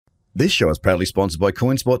This show is proudly sponsored by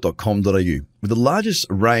coinspot.com.au, with the largest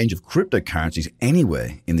range of cryptocurrencies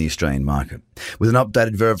anywhere in the Australian market. With an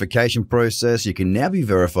updated verification process, you can now be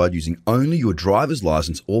verified using only your driver's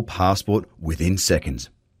license or passport within seconds.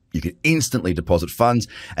 You can instantly deposit funds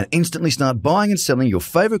and instantly start buying and selling your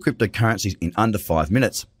favorite cryptocurrencies in under 5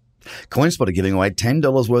 minutes. CoinSpot are giving away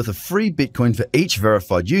 $10 worth of free Bitcoin for each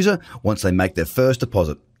verified user once they make their first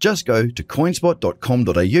deposit. Just go to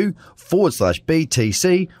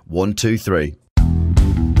coinspot.com.au/BTC123.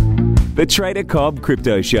 The Trader Cobb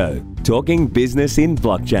Crypto Show, talking business in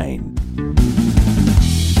blockchain.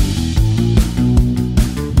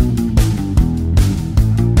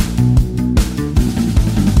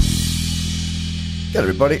 G'day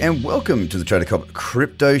everybody and welcome to the Trader Cobb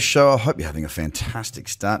Crypto Show. I hope you're having a fantastic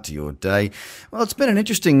start to your day. Well, it's been an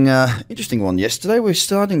interesting one yesterday. We're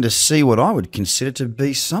starting to see what I would consider to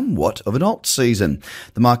be somewhat of an alt season.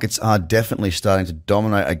 The markets are definitely starting to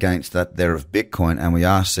dominate against that there of Bitcoin, and we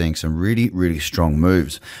are seeing some really, really strong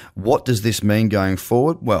moves. What does this mean going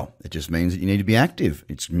forward? Well, it just means that you need to be active.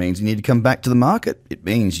 It means you need to come back to the market. It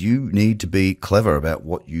means you need to be clever about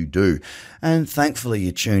what you do. And thankfully,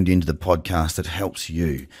 you tuned into the podcast that helps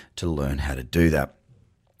you to learn how to do that.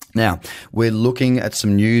 Now, we're looking at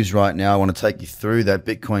some news right now. I want to take you through that.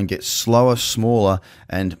 Bitcoin gets slower, smaller,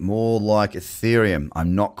 and more like Ethereum.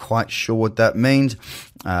 I'm not quite sure what that means.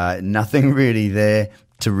 Nothing really there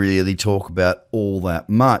to really talk about all that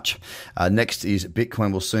much. Next is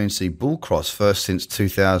Bitcoin will soon see bull cross, first since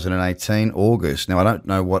 2018 August. Now, I don't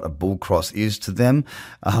know what a bull cross is to them.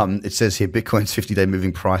 It says here Bitcoin's 50-day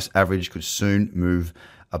moving price average could soon move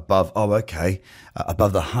above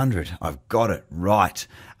above the 100. I've got it right.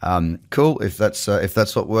 Cool. If that's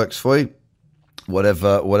what works for you,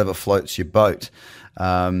 whatever floats your boat.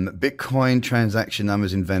 Bitcoin transaction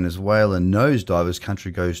numbers in Venezuela nosedive as country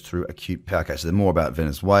goes through acute power cuts. So they're more about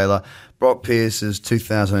Venezuela. Brock Pierce's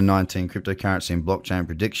 2019 cryptocurrency and blockchain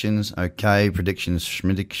predictions.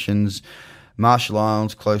 Predictions. Marshall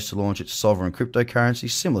Islands close to launch its sovereign cryptocurrency,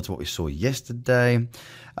 similar to what we saw yesterday.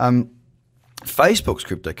 Facebook's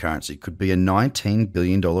cryptocurrency could be a $19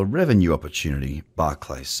 billion revenue opportunity,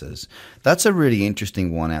 Barclays says. That's a really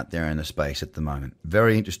interesting one out there in the space at the moment.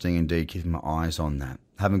 Very interesting indeed, keeping my eyes on that.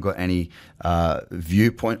 Haven't got any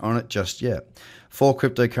viewpoint on it just yet. 4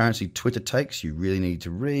 cryptocurrency Twitter takes you really need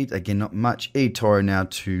to read. Again, not much. eToro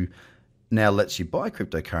now lets you buy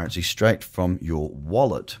cryptocurrency straight from your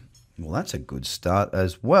wallet. Well, that's a good start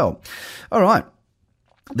as well. All right.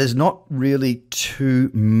 There's not really too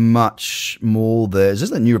much more there. This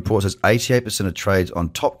is a new report that says 88% of trades on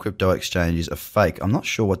top crypto exchanges are fake. I'm not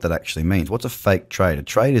sure what that actually means. What's a fake trade? A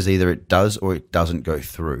trade is either it does or it doesn't go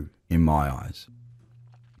through, in my eyes.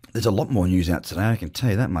 There's a lot more news out today, I can tell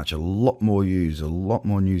you that much. A lot more news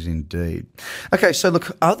indeed. Okay, so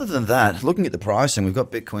look, other than that, looking at the pricing, we've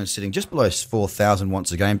got Bitcoin sitting just below 4,000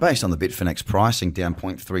 once again, based on the Bitfinex pricing, down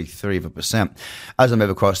 0.33%. As I move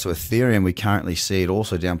across to Ethereum, we currently see it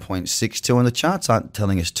also down 0.62%, and the charts aren't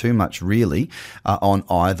telling us too much really on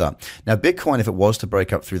either. Now, Bitcoin, if it was to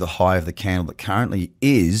break up through the high of the candle that currently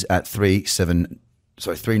is at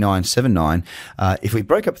 3979. If we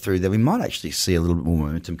break up through there, we might actually see a little bit more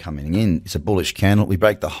momentum coming in. It's a bullish candle. We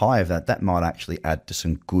break the high of that might actually add to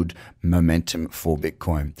some good momentum for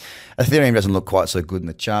Bitcoin. Ethereum doesn't look quite so good in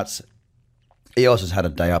the charts. EOS has had a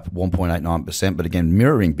day up 1.89%, but again,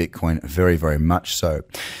 mirroring Bitcoin very, very much so.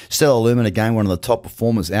 Stellar Lumen, again, one of the top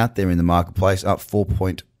performers out there in the marketplace, up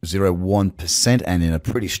 4.01% and in a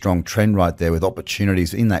pretty strong trend right there with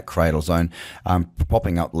opportunities in that cradle zone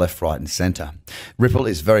popping up left, right and center. Ripple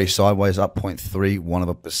is very sideways, up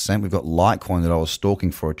 0.31%. We've got Litecoin that I was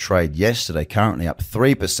stalking for a trade yesterday, currently up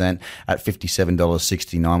 3% at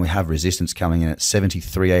 $57.69. We have resistance coming in at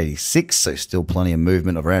 $73.86, so still plenty of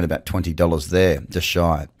movement of around about $20 there, just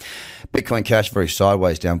shy. Bitcoin Cash very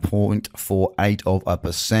sideways, down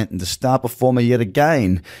 0.48%. And the star performer yet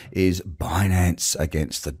again is Binance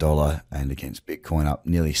against the dollar and against Bitcoin, up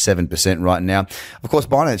nearly 7% right now. Of course,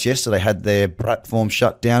 Binance yesterday had their platform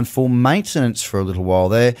shut down for maintenance for a little while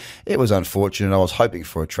there. It was unfortunate. I was hoping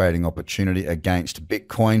for a trading opportunity against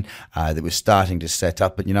Bitcoin that was starting to set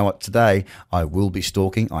up. But you know what? Today, I will be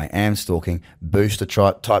stalking. I am stalking booster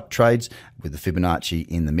type trades with the Fibonacci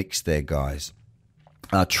in the mix there, guys.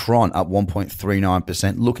 Tron up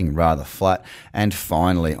 1.39%, looking rather flat. And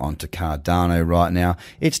finally onto Cardano right now.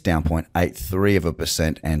 It's down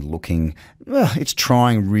 0.83% and looking, it's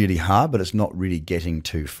trying really hard, but it's not really getting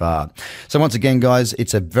too far. So once again, guys,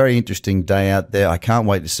 it's a very interesting day out there. I can't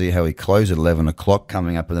wait to see how we close at 11 o'clock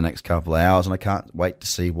coming up in the next couple of hours, and I can't wait to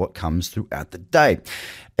see what comes throughout the day.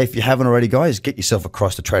 If you haven't already, guys, get yourself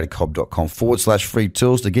across to tradercobb.com/free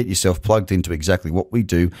tools to get yourself plugged into exactly what we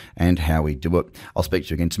do and how we do it. I'll speak to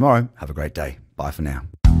you again tomorrow. Have a great day. Bye for now.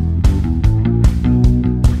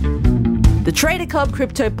 The Trader Cobb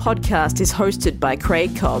Crypto Podcast is hosted by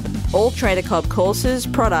Craig Cobb. All Trader Cobb courses,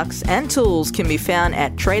 products, and tools can be found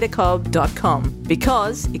at tradercobb.com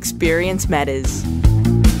because experience matters.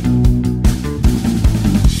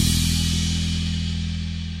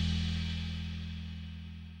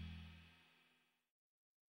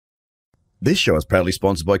 This show is proudly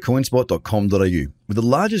sponsored by coinspot.com.au, with the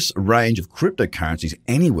largest range of cryptocurrencies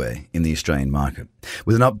anywhere in the Australian market.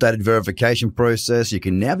 With an updated verification process, you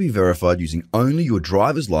can now be verified using only your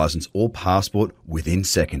driver's license or passport within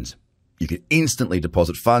seconds. You can instantly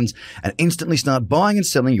deposit funds and instantly start buying and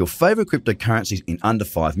selling your favorite cryptocurrencies in under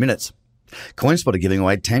 5 minutes. CoinSpot are giving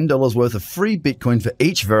away $10 worth of free Bitcoin for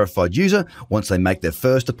each verified user once they make their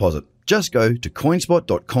first deposit. Just go to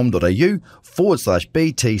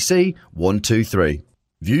coinspot.com.au/BTC123.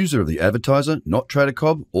 Views are of the advertiser, not Trader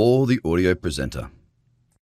Cobb or the audio presenter.